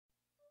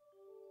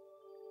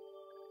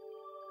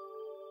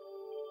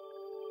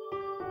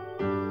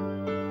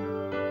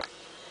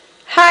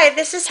Hi,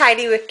 this is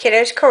Heidi with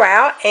Kiddos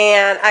Corral,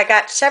 and I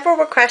got several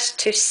requests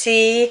to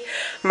see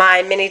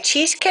my mini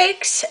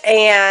cheesecakes,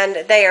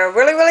 and they are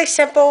really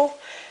simple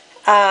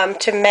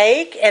to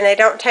make, and they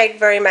don't take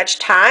very much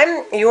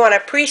time. You want to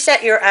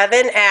preset your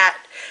oven at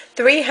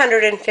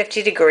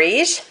 350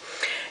 degrees.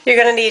 You're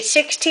going to need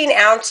 16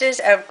 ounces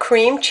of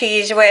cream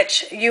cheese,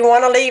 which you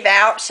want to leave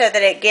out so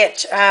that it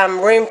gets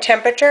room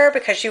temperature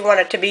because you want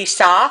it to be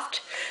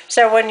soft.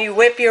 So when you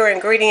whip your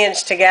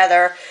ingredients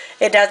together,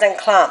 it doesn't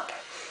clump.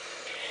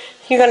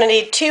 You're going to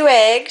need 2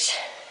 eggs,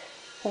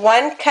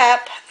 1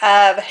 cup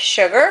of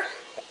sugar,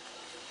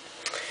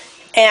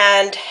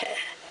 and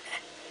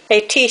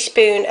a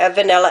teaspoon of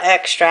vanilla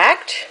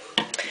extract.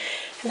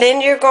 Then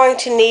you're going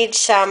to need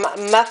some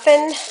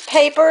muffin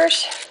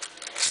papers,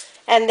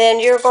 and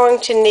then you're going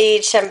to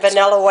need some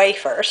vanilla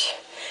wafers.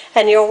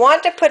 And you'll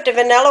want to put the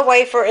vanilla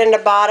wafer in the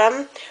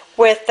bottom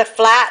with the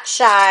flat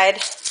side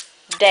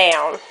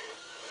down.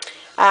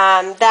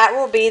 That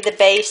will be the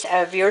base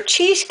of your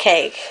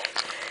cheesecake.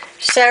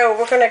 So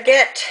we're going to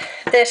get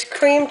this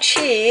cream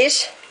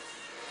cheese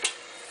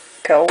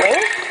going.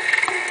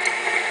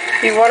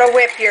 You want to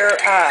whip your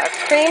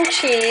cream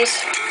cheese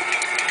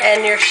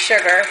and your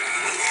sugar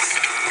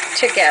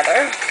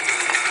together.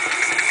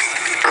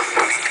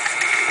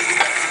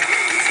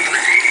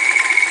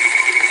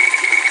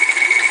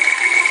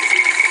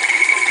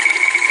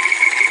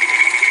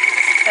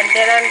 And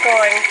then I'm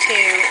going to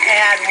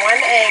add 1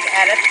 egg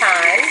at a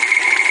time.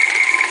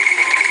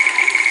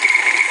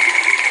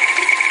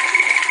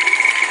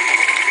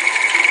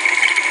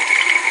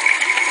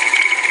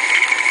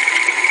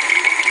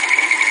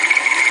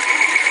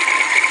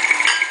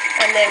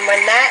 And then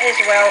when that is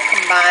well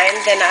combined,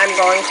 then I'm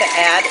going to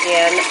add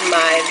in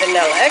my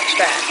vanilla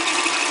extract.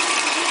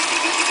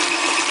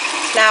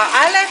 Now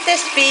I let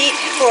this beat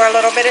for a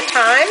little bit of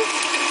time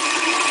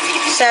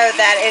so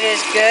that it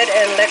is good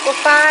and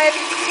liquefied,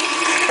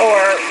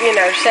 or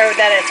so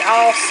that it's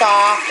all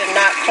soft and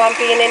not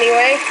clumpy in any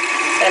way.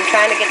 And I'm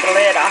trying to get the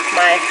lid off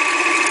my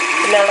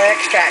vanilla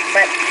extract,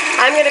 but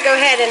I'm going to go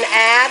ahead and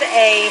add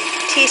a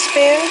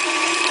teaspoon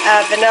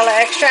of vanilla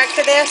extract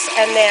to this,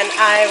 and then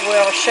I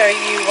will show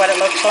you what it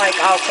looks like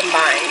all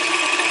combined.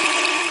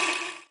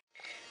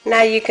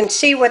 Now you can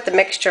see what the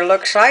mixture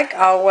looks like,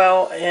 all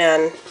well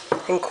and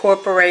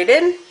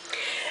incorporated.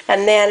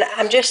 And then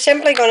I'm just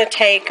simply going to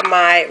take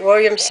my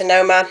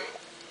Williams-Sonoma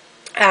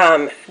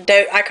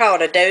dough. I call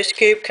it a dough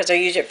scoop because I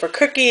use it for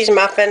cookies,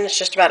 muffins,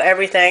 just about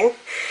everything.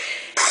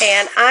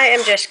 And I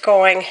am just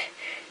going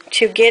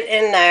to get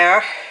in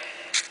there,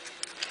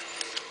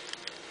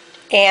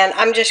 and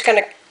I'm just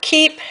going to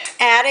keep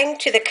adding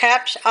to the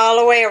cups all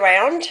the way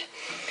around,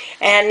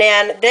 and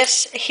then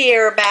this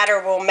here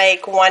batter will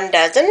make 1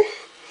 dozen,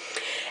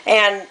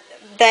 and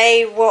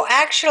they will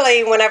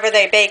actually, whenever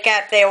they bake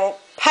up, they will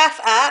puff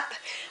up,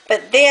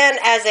 but then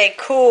as they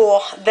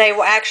cool, they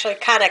will actually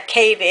kind of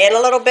cave in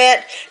a little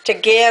bit to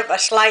give a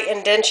slight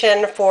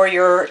indentation for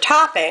your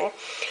topping,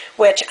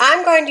 which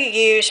I'm going to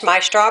use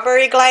my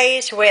strawberry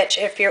glaze, which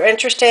if you're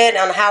interested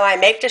on how I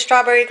make the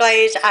strawberry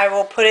glaze, I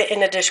will put it in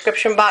the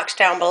description box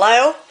down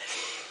below.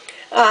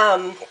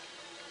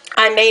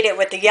 I made it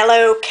with the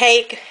yellow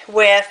cake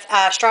with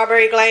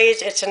strawberry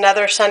glaze. It's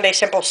another Sunday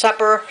Simple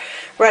Supper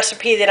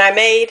recipe that I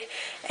made,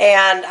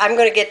 and I'm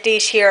going to get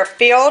these here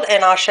filled,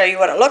 and I'll show you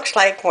what it looks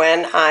like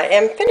when I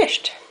am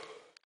finished.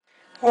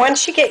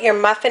 Once you get your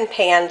muffin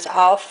pans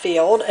all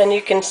filled, and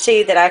you can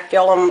see that I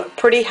fill them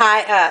pretty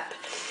high up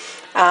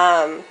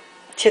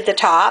to the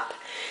top,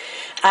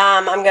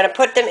 I'm going to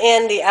put them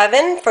in the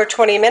oven for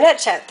 20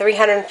 minutes at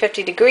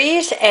 350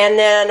 degrees, and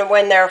then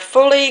when they're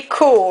fully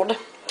cooled,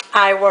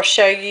 I will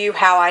show you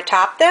how I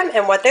top them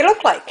and what they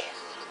look like.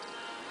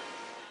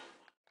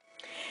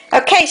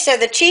 Okay, so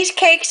the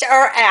cheesecakes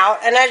are out,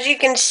 and as you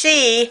can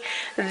see,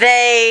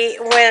 they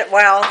went,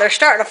 well, they're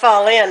starting to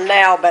fall in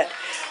now, but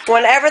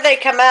whenever they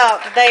come out,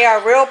 they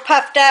are real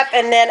puffed up,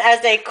 and then as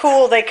they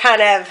cool, they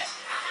kind of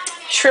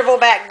shrivel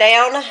back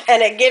down,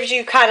 and it gives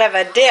you kind of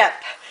a dip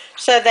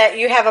so that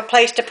you have a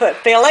place to put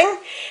filling.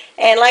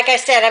 And like I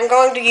said, I'm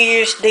going to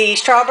use the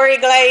strawberry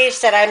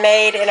glaze that I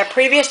made in a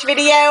previous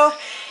video.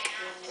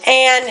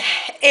 And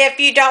if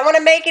you don't want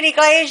to make any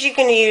glaze, you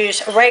can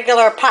use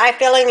regular pie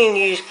filling. You can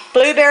use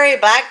blueberry,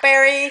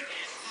 blackberry,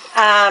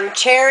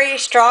 cherry,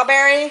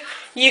 strawberry.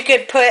 You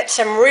could put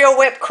some real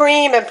whipped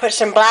cream and put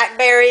some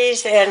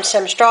blackberries and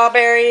some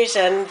strawberries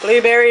and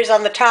blueberries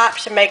on the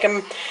tops and make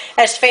them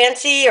as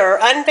fancy or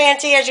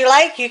unfancy as you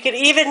like. You could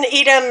even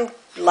eat them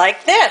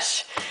like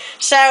this.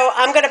 So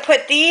I'm going to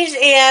put these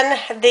in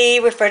the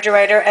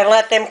refrigerator and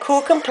let them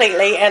cool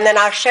completely, and then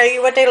I'll show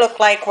you what they look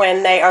like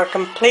when they are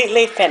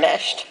completely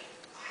finished.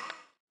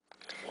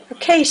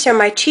 Okay, so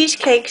my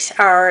cheesecakes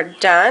are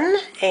done,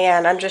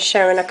 and I'm just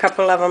showing a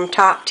couple of them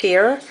topped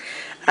here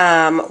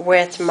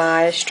with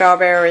my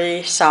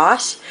strawberry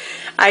sauce.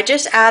 I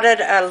just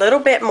added a little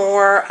bit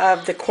more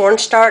of the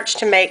cornstarch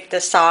to make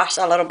the sauce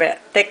a little bit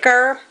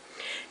thicker,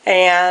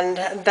 and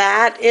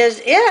that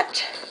is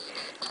it.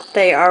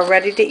 They are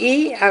ready to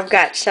eat. I've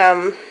got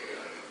some,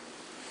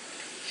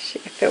 see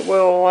if it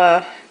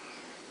will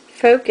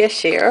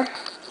focus here.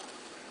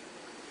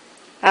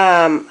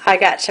 I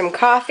got some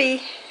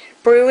coffee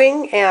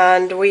brewing,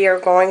 and we are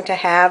going to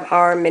have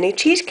our mini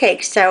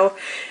cheesecake. So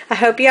I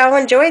hope you all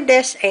enjoyed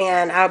this,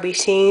 and I'll be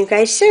seeing you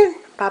guys soon.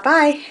 Bye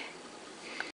bye.